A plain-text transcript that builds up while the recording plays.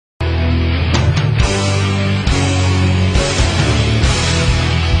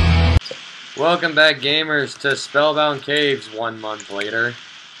Welcome back, gamers, to Spellbound Caves 1 month later.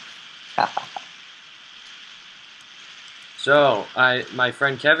 So, my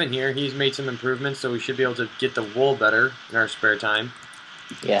friend Kevin here, he's made some improvements, so we should be able to get the wool better in our spare time.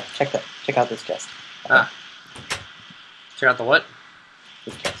 Yeah, check out this chest. Check out the what?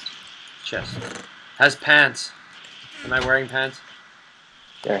 This chest. Chest. Has pants. Am I wearing pants?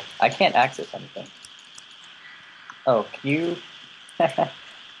 Sure. I can't access anything. Oh, can you...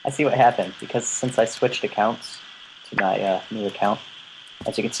 I see what happened, because since I switched accounts to my new account,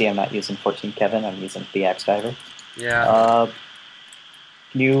 as you can see, I'm not using 14 Kevin, I'm using the Axe Diver. Yeah.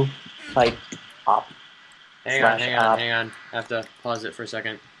 Can you type op? Hang on. I have to pause it for a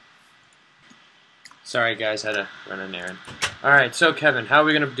second. Sorry, guys, had to run an errand. Alright, so Kevin, how are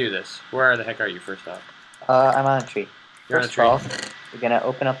we going to do this? Where the heck are you, first off? I'm on a tree. You're First on a of all, we're going to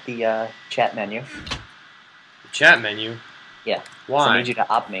open up the chat menu. The chat menu? Yeah. Why? So I need you to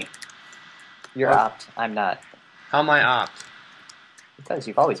opt me. You're opt, I'm not. How am I opt? Because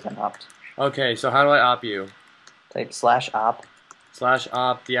you've always been opt. Okay, so how do I opt you? Type /op.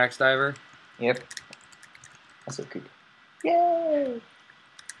 /op the Axe Diver? Yep. That's so creepy. Yay!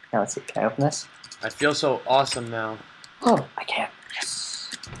 Now let's see, can I open this? I feel so awesome now. Oh, I can.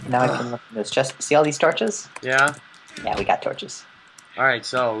 Yes. Now I can look in this chest. See all these torches? Yeah? Yeah, we got torches. Alright,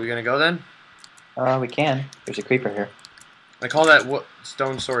 so we gonna go then? We can. There's a creeper here. I call that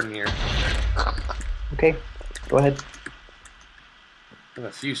stone sword in here. Okay, go ahead. I have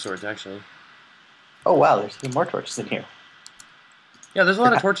a few swords, actually. Oh wow, there's even more torches in here. Yeah, there's a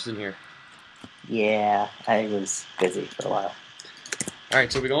lot of torches in here. Yeah, I was busy for a while.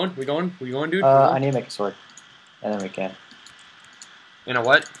 Alright, so we going? We going, dude? I need to make a sword. And then we can. In a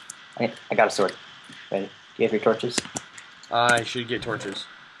what? I got a sword. Ready? Do you have your torches? I should get torches.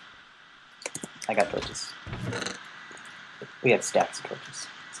 I got torches. We have stacks of torches.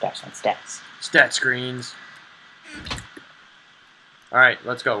 Stacks on stacks. Stat screens. Alright,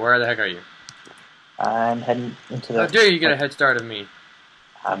 let's go. Where the heck are you? I'm heading into the... How dare you get a head start of me?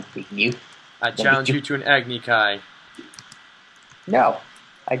 I'm beating you. I challenge you to an Agni Kai. No,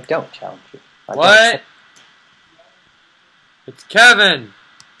 I don't challenge you. What? It's Kevin!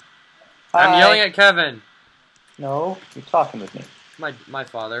 Hi. I'm yelling at Kevin. No, you're talking with me. My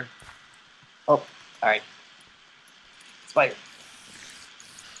father. Oh, alright. Spider.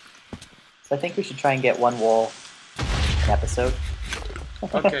 So I think we should try and get one wall an episode.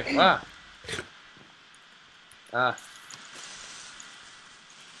 Okay, I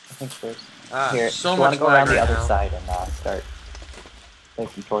think there's... Here, so much want to go around the right other now. side and start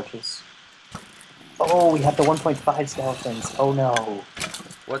making torches. Oh, we have the 1.5 skeletons. Oh no.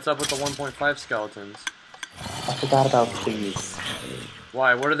 What's up with the 1.5 skeletons? I forgot about these.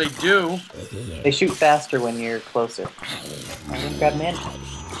 Why? What do they do? They shoot faster when you're closer. I'm gonna grab them in.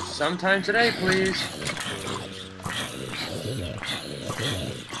 Sometime today, please.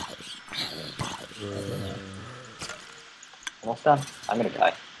 Almost done. I'm gonna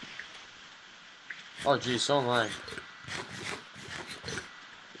die. Oh, geez, so am I.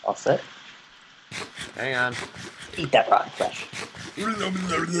 All set. Hang on. Eat that rotten flesh.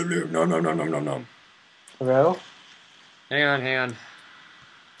 No. Hello? Hang on.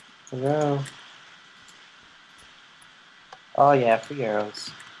 Hello? Oh yeah, free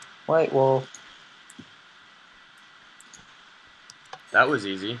arrows. White wolf. That was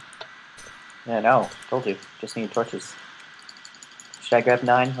easy. Yeah, no. Told you. Just need torches. Should I grab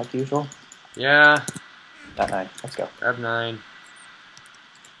 9 like usual? Yeah. Got 9. Let's go. Grab 9.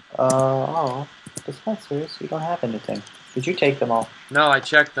 Oh. Dispensers. We don't have anything. Did you take them all? No, I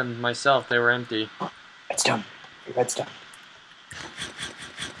checked them myself. They were empty. Redstone. Redstone.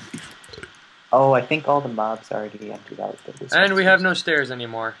 Oh, I think all the mobs are already emptied out. And we have no stairs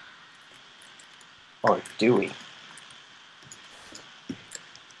anymore. Or do we?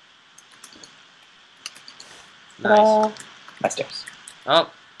 Nice. My stairs.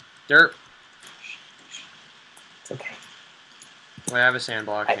 Oh, dirt. It's okay. Wait, I have a sand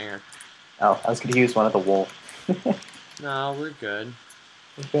block. Hang on. Oh, I was going to use one of the wool. No, we're good.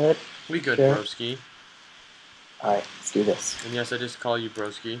 We're good? We good, sure. broski. Alright, let's do this. And yes, I just call you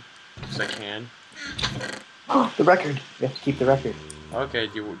broski. Because I can. The record! We have to keep the record. Okay,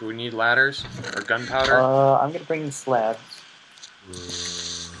 do we need ladders? Or gunpowder? I'm going to bring the slabs.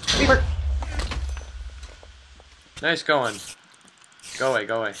 Beaver! Nice going. Go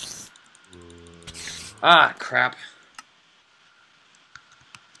away. Ah, crap.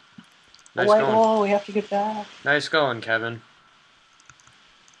 Nice going. Oh, we have to get back. Nice going, Kevin.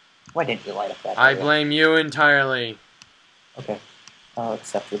 Why didn't you light up that I area? blame you entirely. Okay. I'll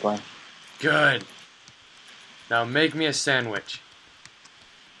accept your blame. Good. Now make me a sandwich.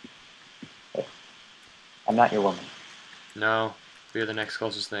 I'm not your woman. No, we're the next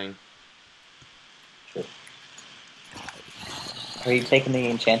closest thing. Sure. Are you taking the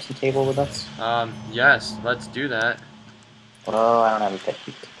enchanting table with us? Yes, let's do that. Oh, I don't have a pick.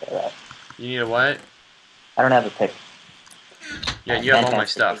 You take care of that. You need a what? I don't have a pick. Yeah, you have all my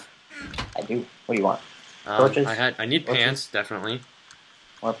Pants for me. stuff. I do. What do you want? Torches? I need Torches? pants, definitely.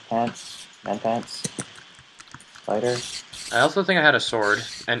 More pants? Man pants? Spider? I also think I had a sword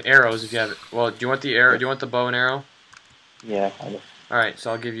and arrows if you have it. Well, do you want the arrow? Do you want the bow and arrow? Yeah, kind of. Alright,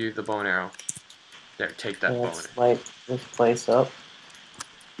 so I'll give you the bow and arrow. There, take that bow and Let's light this place up.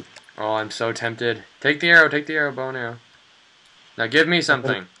 Oh, I'm so tempted. Take the arrow, bow and arrow. Now give me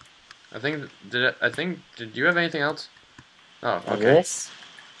something. Did you have anything else? Oh, I have okay. this.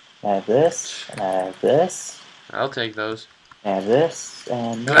 I have this. And I have this. I'll take those. I have this.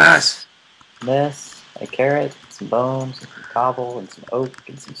 And this. Glass! This. A carrot. Some bones. And some cobble. And some oak.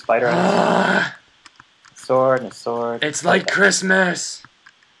 And some spider ants. Ah, Sword and a sword. it's like Christmas!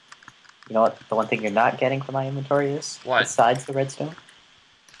 You know what? The one thing you're not getting from my inventory is? What? Besides the redstone?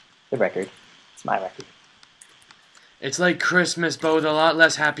 The record. It's my record. It's like Christmas, but with a lot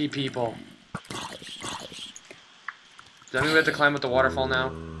less happy people. Does that mean we have to climb up the waterfall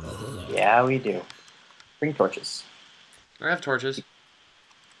now? Yeah, we do. Bring torches. I have torches.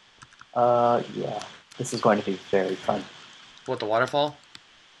 Yeah. This is going to be very fun. What, the waterfall?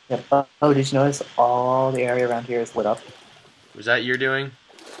 Yep. Oh, did you notice all the area around here is lit up? Was that your doing?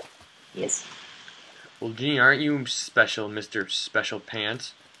 Yes. Well, gee, aren't you special, Mr. Special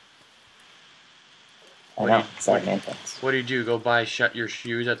Pants? I What know, do you- because I have man pants. What do you do? Go buy your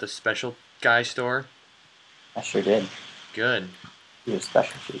shoes at the special guy store? I sure did. Good. These are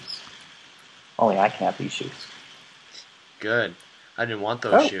special shoes. Only I can have these shoes. Good. I didn't want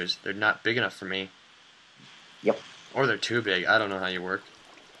those Oh. shoes. They're not big enough for me. Yep. Or they're too big. I don't know how you work.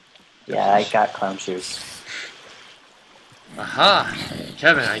 Yeah, I got clown shoes. Aha!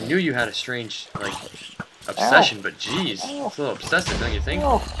 Kevin, I knew you had a strange, like, obsession, but geez. Ow. It's a little obsessive, don't you think?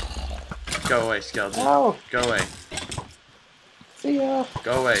 Oh, Go away, skeleton. no. Go away. See ya.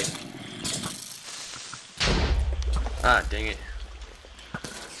 Go away. Ah, dang it.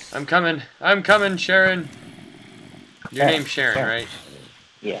 I'm coming. I'm coming, Sharon. Your name's Sharon, right?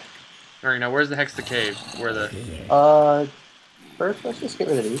 Yeah. Alright, now where's the Hex the Cave? Where the... First, let's just get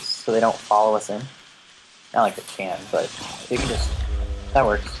rid of these so they don't follow us in. Not like they can, but they can just... That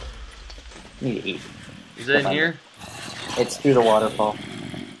works. You need to eat. Is it in here? It's through the waterfall.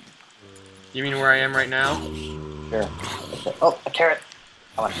 You mean where I am right now? Sure. Oh, a carrot!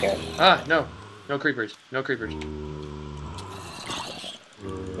 I want a carrot. Ah, no. No creepers. No creepers.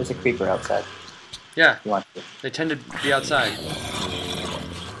 There's a creeper outside. Yeah, You want to? they tend to be outside.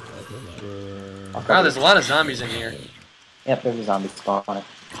 I'll Wow, cover there's a you. lot of zombies in here. Yep, there's a zombie spawner.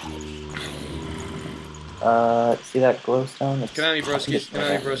 See that glowstone? It's... Come at me, broskies. Come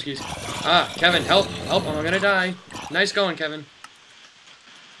at me, broskies. Ah, Kevin, help! Help, I'm gonna die. Nice going, Kevin.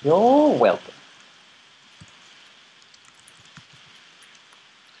 You're welcome.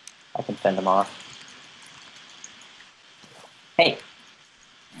 I can fend them off. Hey!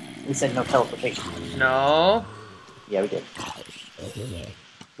 We said no teleportation. No. Yeah, we did.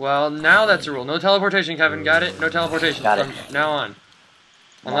 Well, now that's a rule. No teleportation, Kevin. Got it? No teleportation Got it. from now on.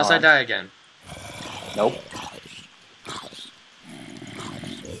 Unless Now I on. die again. Nope.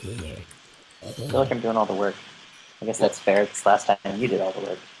 I feel like I'm doing all the work. I guess that's fair. It's last time you did all the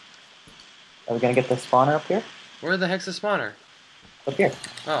work. Are we gonna get the spawner up here? Where the heck's the spawner? Up here.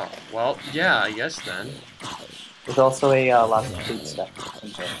 Oh, well, yeah, I guess then. There's also a lot of food stuff in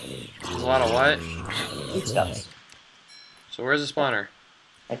here. There's a lot of what? Food stuffs. So where's the spawner?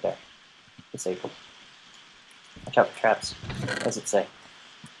 Right there. Disabled. Watch out for traps. What does it say?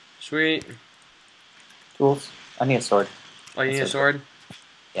 Sweet. Tools. I need a sword. Oh, you need a sword?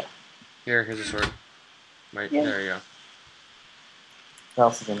 Yeah. Here's a sword. Right, Yeah. there you go. What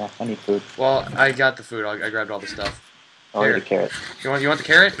else is in there? I need food. Well, I got the food. I grabbed all the stuff. Oh, I Here. need a carrot. You want the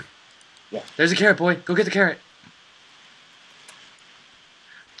carrot? Yeah. There's a carrot, boy. Go get the carrot.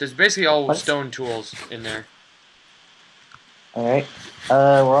 There's basically all What? stone tools in there. Alright. We're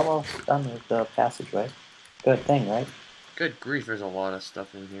almost done with the passageway. Good thing, right? Good grief, there's a lot of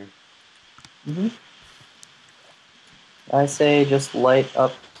stuff in here. Mm-hmm. I say just light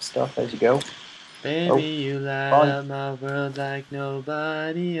up stuff as you go. Baby, Oh. you light Fun. up my world like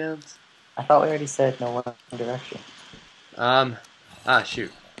nobody else. I thought we already said no one direction.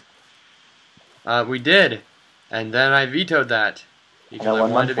 Shoot. We did. And then I vetoed that. And Because then I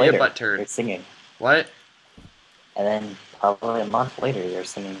 1 wanted month to be later, a butt you're turd. singing. What? And then probably a month later, you're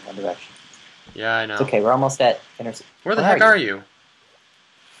singing One Direction. Yeah, I know. It's okay, we're almost at Where the heck are you?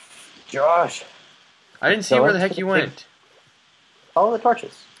 Josh! I didn't see Go where the into heck you big- went. Follow the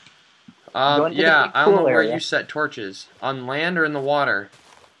torches. Go into the Yeah, big I don't know pool where area. you set torches. On land or in the water?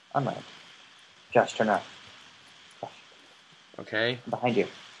 On land. Josh, turn around. Josh, Okay. behind you.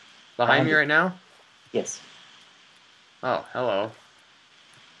 Behind me you. right now? Yes. Oh, hello.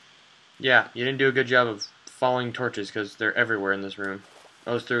 Yeah, you didn't do a good job of following torches because they're everywhere in this room.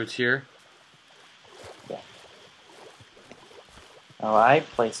 Oh, so it's here? Yeah. Oh, I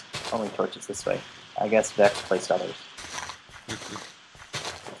placed only torches this way. I guess Vex placed others.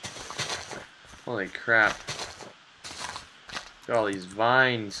 Holy crap. Look at all these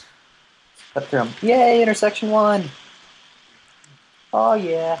vines. Cut through them. Yay, intersection 1! Oh,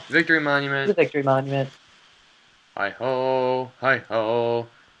 yeah. Victory The Monument. victory monument. Hi-ho, hi-ho.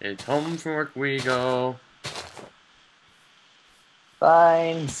 It's home from work we go.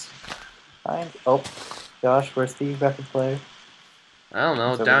 Vines. Vines. Oh, Josh, where's the record player? I don't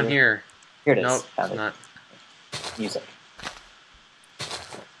know, It's over down here. here. Here it is. Nope, Found it's it. not. Music.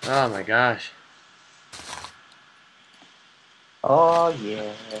 Oh my gosh. Oh,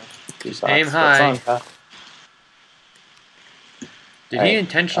 yeah. Just Beatbox. aim What high. song, Josh? Did he Alright,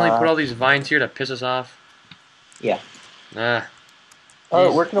 intentionally put all these vines here to piss us off? Yeah. Ah.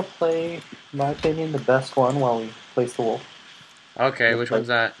 Oh, we're gonna play, in my opinion, the best one while we place the wolf. Okay, which one's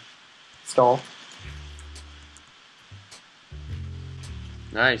that? Stall.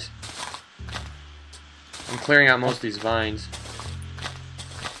 Nice. I'm clearing out most of these vines.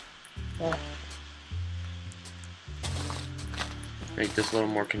 Yeah. Make this a little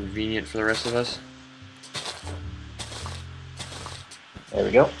more convenient for the rest of us. There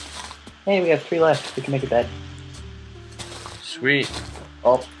we go. Hey, we have 3 left. We can make a bed. Sweet.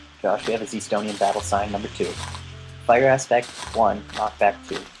 Oh, Josh, we have a Zestonian battle sign number 2. Fire aspect 1, knockback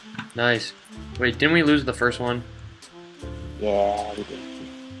 2. Nice. Wait, didn't we lose the first one? Yeah, we did.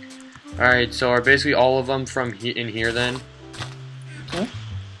 Alright, so are basically all of them from in here then? Hmm?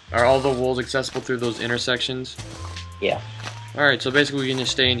 Are all the wolves accessible through those intersections? Yeah. Alright, so basically we can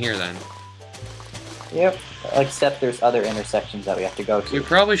just stay in here then. Yep. Except there's other intersections that we have to go to. We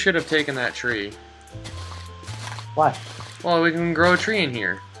probably should have taken that tree. Why? Well, we can grow a tree in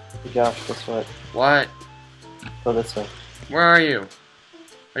here. Hey, Josh, guess what? What? Go this way. Where are you?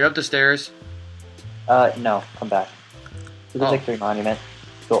 Are you up the stairs? No. Come back. To the Oh. victory monument.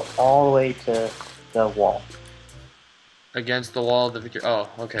 Go all the way to the wall. Against the wall of the victory. Oh,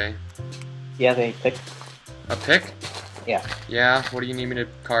 okay. Yeah, they pick. A pick? Yeah. Yeah, what do you need me to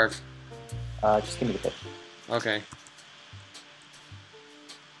carve? Just give me the pick. Okay.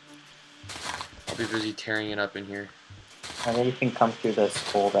 I'll be busy tearing it up in here. And then you can come through this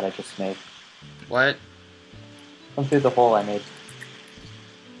hole that I just made. What? Come through the hole I made.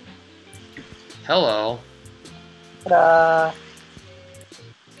 Hello. Ta-da!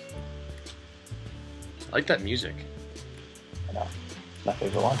 I like that music. I know. It's my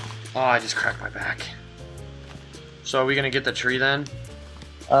favorite one. Oh, I just cracked my back. So are we gonna get the tree then?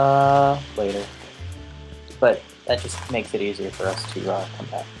 Later. But that just makes it easier for us to come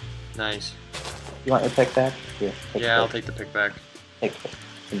back. Nice. You want your pick back? Here, take Yeah, the I'll pick. take the pick back. Take the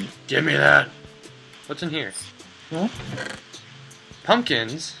pick. Give me that. What's in here? Hmm?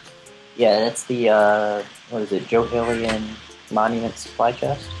 Pumpkins? Yeah, that's the, what is it, Johillian Monument Supply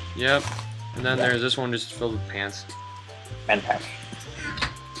Chest? Yep. And then Yeah. there's this one just filled with pants. Men pets.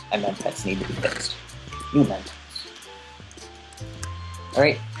 And men pets need to be fixed. New men pets.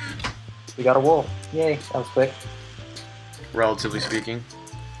 Alright. We got a wool. Yay, that was quick. Relatively speaking.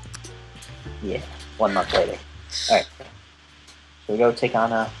 Yeah, 1 month later. Alright. Shall we go take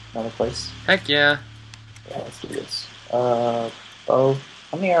on another place? Heck yeah. Yeah, let's do this. Bow.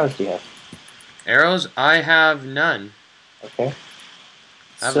 How many arrows do you have? Arrows? I have none. Okay.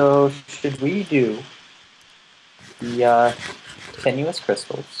 Have- So, should we do the tenuous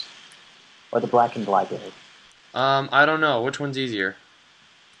crystals or the blackened library? I don't know. Which one's easier?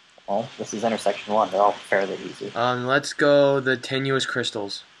 Well, this is intersection 1. They're all fairly easy. Let's go the tenuous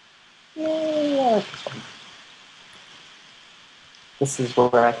crystals. Yeah, I like this one. This is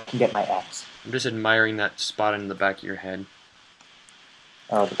where I can get my axe. I'm just admiring that spot in the back of your head.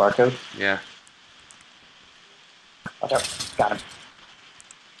 Oh, the barcode? Yeah. Watch out. Got him.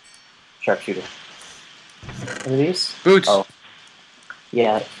 Sharpshooter. What are these? Boots! Oh.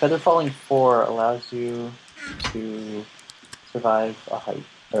 Yeah, Feather Falling 4 allows you to survive a height,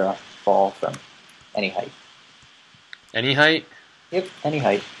 or a fall from any height. Any height? Yep, any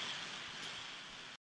height.